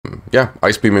Yeah,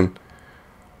 Ice Beaming.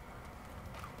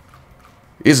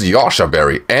 Is Yasha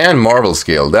Berry and Marvel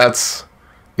Scale. That's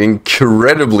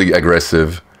incredibly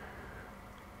aggressive.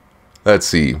 Let's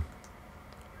see.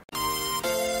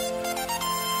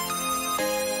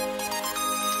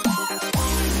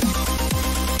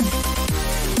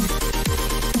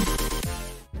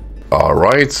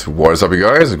 Alright, what is up you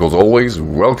guys? As always,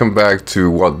 welcome back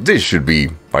to what this should be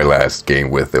my last game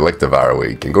with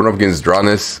Electivire. I'm going up against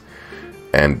Dranis.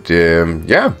 And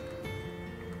yeah,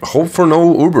 hope for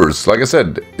no Ubers. Like I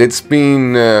said, it's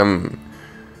been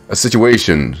a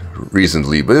situation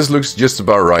recently, but this looks just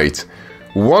about right.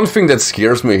 One thing that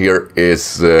scares me here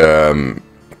is that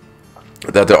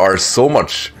there are so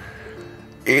much.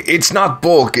 It's not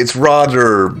bulk, it's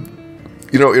rather,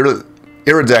 you know,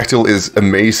 Aerodactyl is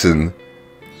amazing.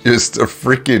 Just a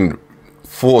freaking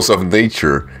force of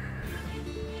nature.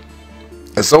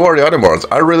 And so are the other ones.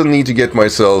 I really need to get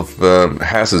myself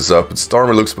Hazards up.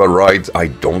 Starmie looks about right. I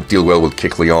don't deal well with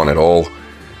Kecleon at all.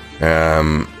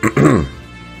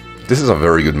 This is a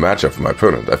very good matchup for my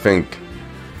opponent. I think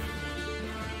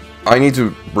I need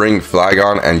to bring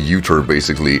Flagon and U-turn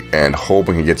basically and hope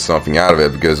I can get something out of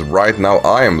it, because right now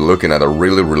I am looking at a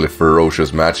really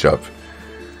ferocious matchup.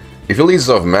 If he leads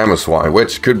off Mamoswine,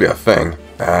 which could be a thing,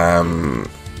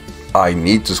 I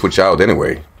need to switch out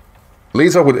anyway.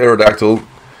 Leads up with Aerodactyl.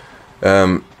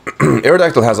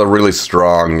 Aerodactyl has a really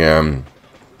strong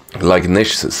like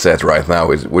niche set right now,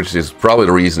 which is probably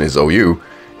the reason it's OU.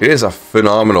 It is a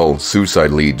phenomenal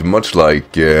suicide lead, much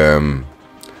like what do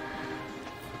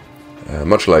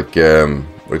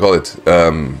you call it,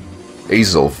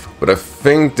 Azelf. But I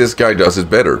think this guy does it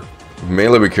better,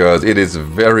 mainly because it is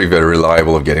very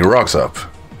reliable of getting rocks up,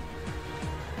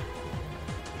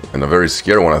 and a very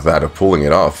scary one at that, of pulling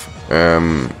it off.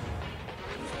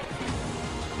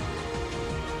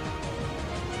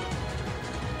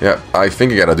 Yeah, I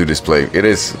think I gotta do this play. It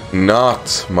is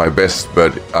not my best,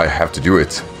 but I have to do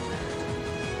it.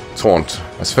 Taunt,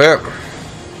 that's fair.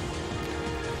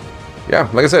 Yeah,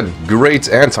 like I said, great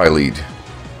anti-lead.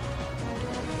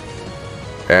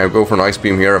 And go for an Ice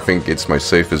Beam here, I think it's my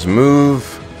safest move.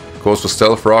 Goes for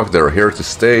Stealth Rock, they're here to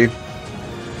stay.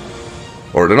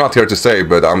 Or they're not here to stay,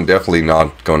 but I'm definitely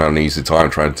not going to have an easy time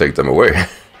trying to take them away.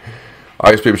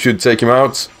 Ice Beam should take him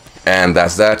out, and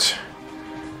that's that.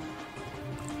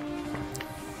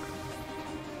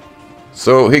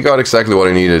 So he got exactly what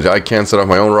he needed. I can't set up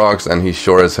my own rocks, and he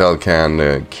sure as hell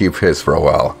can keep his for a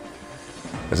while.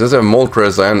 It says that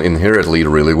Moltres and Inherit lead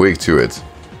really weak to it.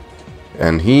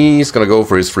 And he's gonna go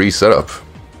for his free setup.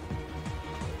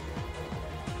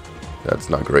 That's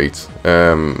not great.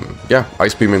 Yeah,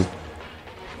 Ice Beaming.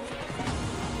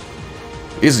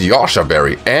 Is Yasha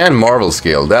Berry and Marvel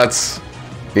Scale. That's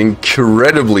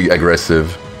incredibly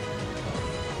aggressive.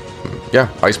 Yeah,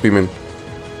 Ice Beaming.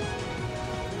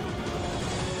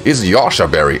 Is Yasha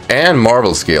Berry and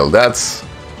Marvel Scale. That's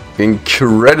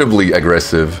incredibly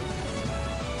aggressive.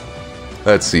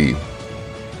 Let's see.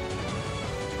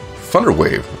 Thunder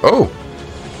Wave. Oh.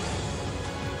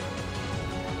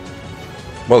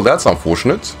 Well, that's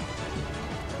unfortunate.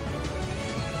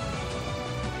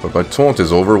 But my taunt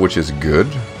is over, which is good.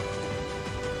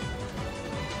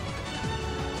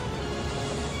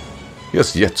 He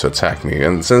has yet to attack me,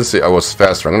 and since I was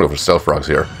faster, I'm gonna go for Stealth Rocks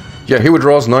here. Yeah, he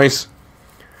withdraws, nice.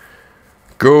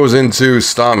 Goes into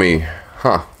Starmie.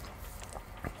 Huh.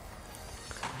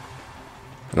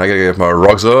 And I gotta get my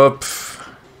rocks up.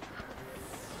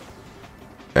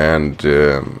 And,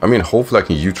 I mean, hopefully I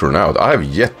can U-turn out. I have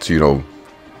yet to, you know,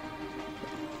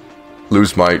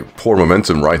 lose my poor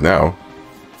momentum right now.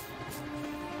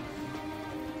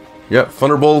 Yeah,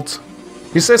 Thunderbolt.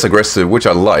 He stays aggressive, which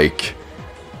I like.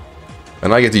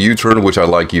 And I get the U-turn, which I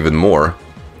like even more.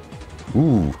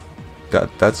 Ooh,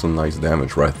 that's some nice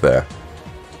damage right there.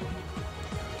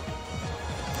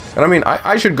 And I mean,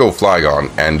 I should go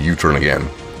Flagon and U-turn again.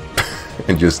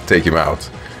 And just take him out.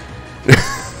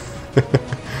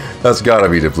 That's gotta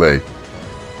be the play.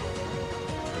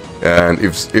 And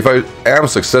if I am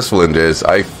successful in this,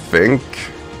 I think...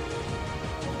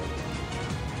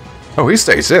 Oh, he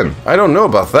stays in. I don't know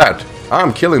about that.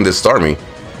 I'm killing this Starmie.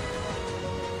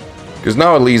 Because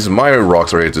now at least my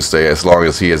rocks are here to stay, as long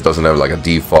as he doesn't have like a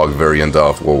defog variant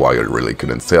of... Well, I really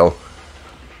couldn't tell.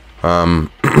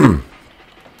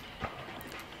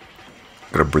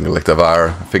 Gonna bring Electivire.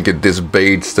 I think it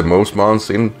disbaits the most mons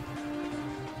in.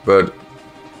 But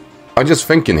I'm just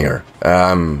thinking here.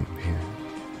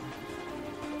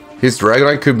 His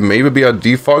Dragonite could maybe be a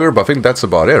defogger, but I think that's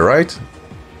about it, right?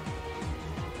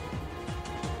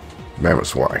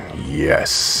 Mamoswine,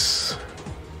 yes.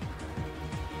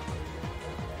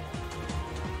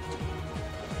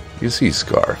 Is he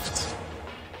scarfed?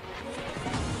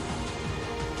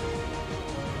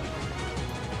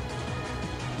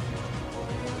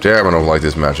 Damn, I don't like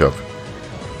this matchup.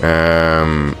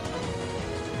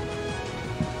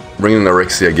 Bringing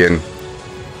Orexia again.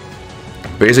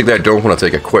 Basically, I don't want to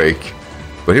take a Quake,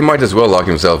 but he might as well lock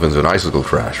himself into an Icicle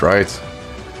Crash, right?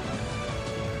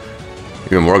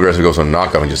 Even more aggressive goes on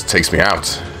knockoff and just takes me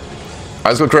out.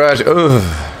 Icicle Crash,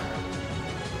 ugh.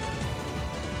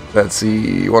 Let's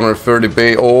see, 130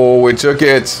 Bay. Oh, we took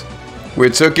it. We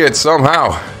took it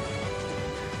somehow.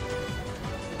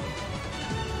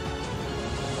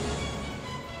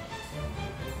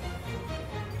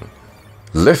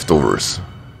 Leftovers.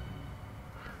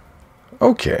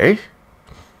 Okay.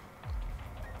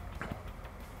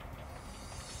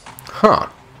 Huh.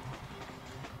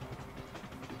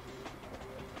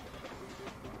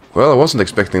 Well, I wasn't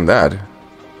expecting that.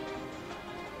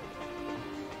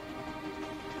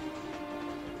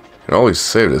 Can always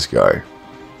save this guy.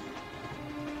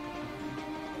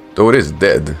 Though it is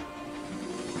dead.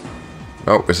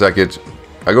 Oh, a second.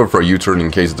 I go for a U-turn in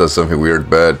case it does something weird,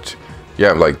 but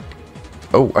yeah, like,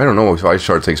 oh, I don't know if Ice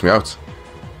Shard takes me out.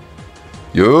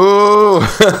 Yo!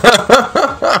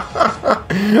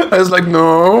 I was like,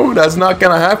 no, that's not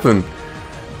gonna happen.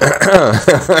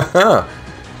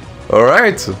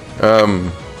 Alright.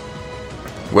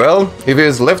 Well, if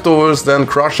it's leftovers, then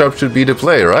Crush Up should be the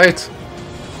play, right?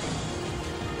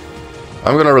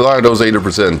 I'm gonna rely on those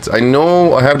 80%. I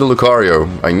know I have the Lucario.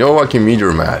 I know I can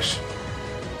Meteor Mash.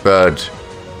 But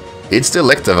it's the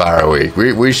Electivire week.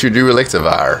 We should do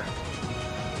Electivire.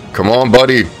 Come on,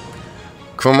 buddy.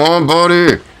 Come on,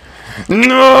 buddy.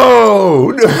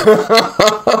 No!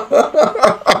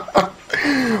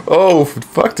 Oh,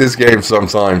 fuck this game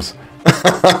sometimes.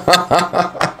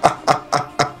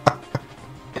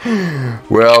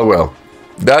 Well, well.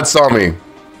 That's on me.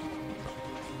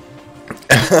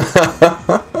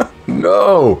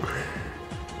 No!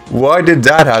 Why did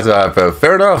that have to happen?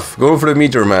 Fair enough. Go for the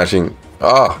Meteor Mashing.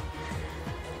 Ah.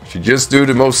 Should just do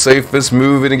the most safest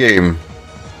move in the game.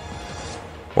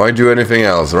 Why do anything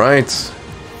else, right?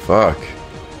 Fuck.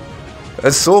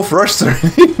 That's so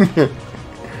frustrating.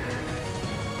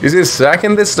 Is he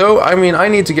sacking this though? I mean, I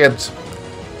need to get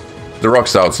the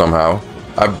rocks out somehow.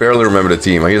 I barely remember the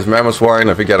team. He has Mamoswine,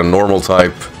 I think he had a normal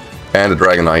type, and a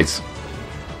Dragonite.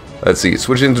 Let's see,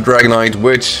 switch into Dragonite,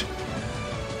 which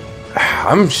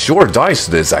I'm sure dies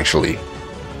to this actually.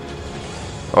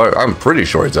 Oh, I'm pretty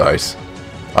sure it dies.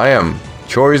 I am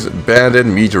Choice Banded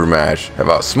Meteor Mash. Have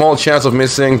a small chance of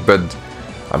missing, but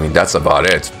I mean that's about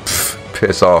it. Pff,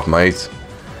 piss off, mate.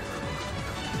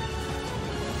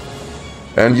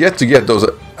 And yet to get those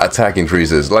attack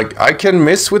increases. Like I can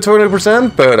miss with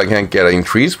 20%, but I can't get an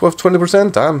increase with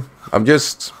 20%. I'm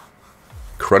just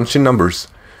crunching numbers.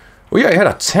 Oh yeah, I had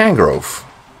a Tangrowth.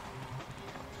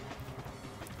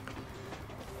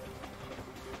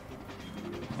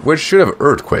 Which should have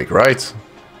Earthquake, right?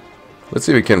 Let's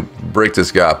see if we can break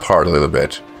this guy apart a little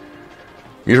bit.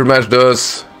 Meteor Mash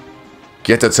does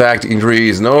get attacked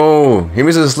increase. No, he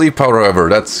misses Sleep Powder, however.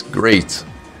 That's great.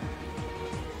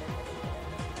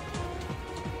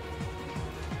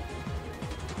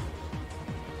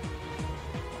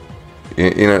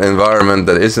 In an environment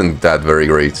that isn't that very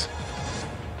great.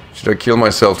 Should I kill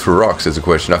myself through rocks is a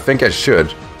question. I think I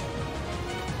should.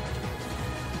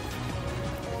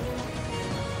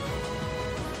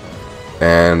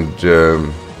 And,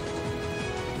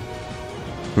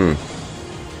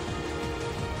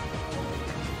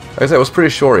 I guess I was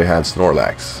pretty sure he had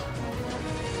Snorlax.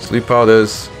 Sleep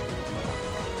Powders.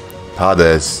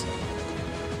 Powders.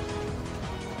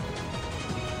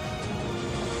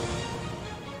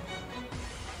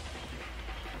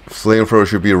 Flamethrower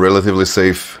should be relatively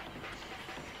safe.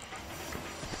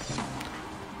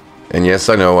 And yes,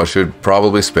 I know I should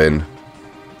probably spin.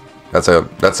 That's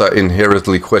a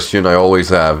inherently question I always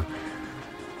have.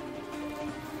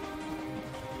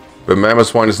 But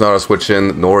Mamoswine is not a switch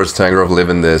in, nor is Tangrowth live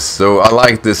in this, so I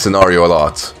like this scenario a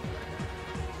lot.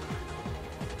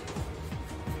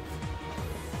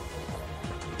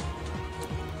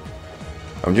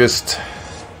 I'm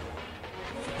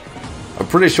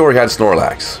pretty sure he had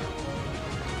Snorlax.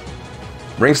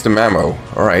 Brings the Mamo,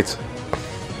 alright.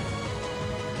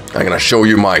 I'm gonna show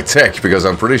you my tech because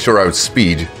I'm pretty sure I would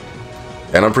speed.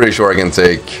 And I'm pretty sure I can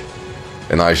take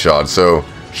an Ice Shot, so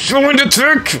show me the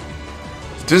tech!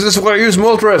 This is why I use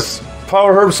Moltres.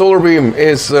 Power Herb Solar Beam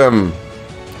is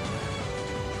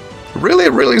really,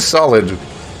 really solid.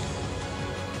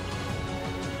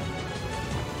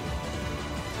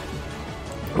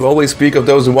 We always speak of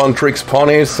those one-tricks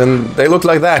ponies, and they look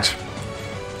like that.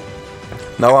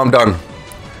 Now I'm done.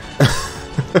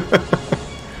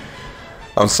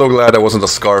 I'm so glad that wasn't a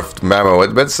Scarfed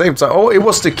Mamo. But at the same time, oh, it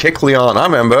was the Kecleon, I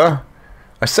remember.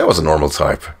 I said it was a normal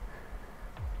type.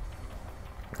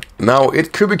 Now,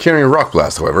 it could be carrying Rock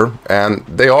Blast, however, and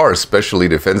they are especially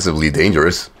defensively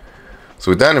dangerous.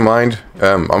 So with that in mind,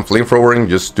 I'm flamethrowering,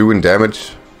 just doing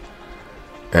damage.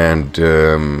 And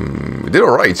we did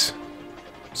alright.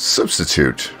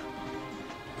 Substitute.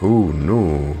 Oh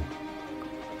no.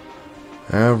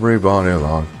 Everybody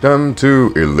locked them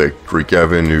to Electric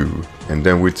Avenue. And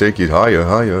then we take it higher,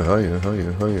 higher, higher,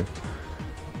 higher, higher.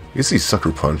 You see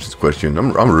Sucker Punch, this question.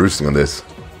 I'm roosting on this.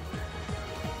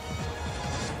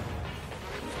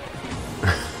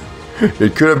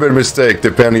 It could have been a mistake,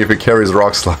 depending if it carries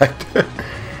Rock Slide.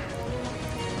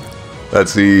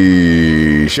 Let's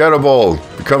see. Shadow Ball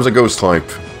becomes a ghost type.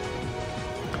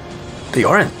 They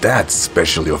aren't that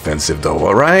especially offensive though,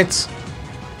 alright?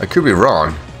 I could be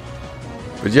wrong.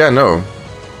 But yeah, no.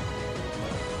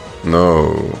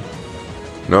 No.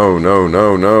 No, no,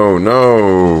 no, no,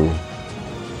 no.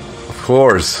 Of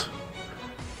course.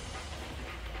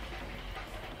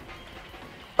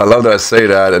 I love that I say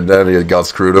that and then it got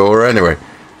screwed over. Anyway.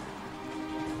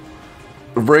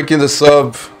 Breaking the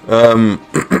sub. I'm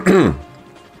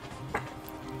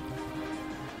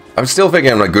still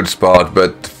thinking I'm in a good spot,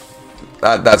 but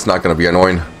that's not going to be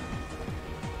annoying.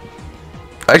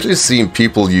 I actually seen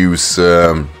people use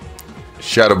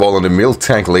Shadow Ball on the milk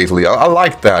tank lately. I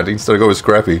like that instead of going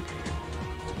Scrappy.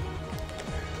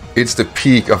 It's the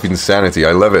peak of insanity.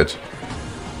 I love it.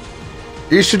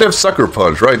 You should have Sucker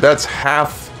Punch, right? That's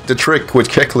half the trick with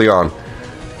Kecleon.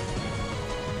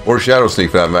 Or Shadow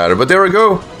Sneak for that matter. But there we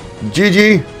go.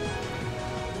 GG.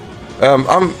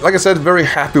 I'm, like I said, very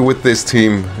happy with this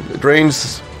team.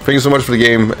 Drains, thank you so much for the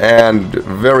game. And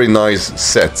very nice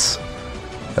sets.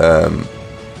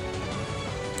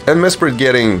 And Mesprit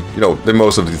getting, you know, the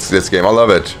most of this game. I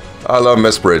love it. I love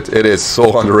Mesprit. It is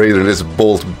so underrated in this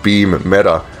Bolt Beam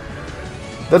meta.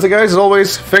 That's it, guys. As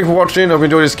always, thanks for watching. I hope you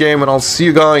enjoyed this game, and I'll see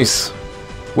you guys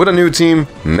with a new team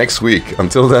next week.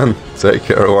 Until then, take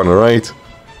care, everyone, alright?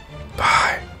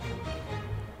 Bye.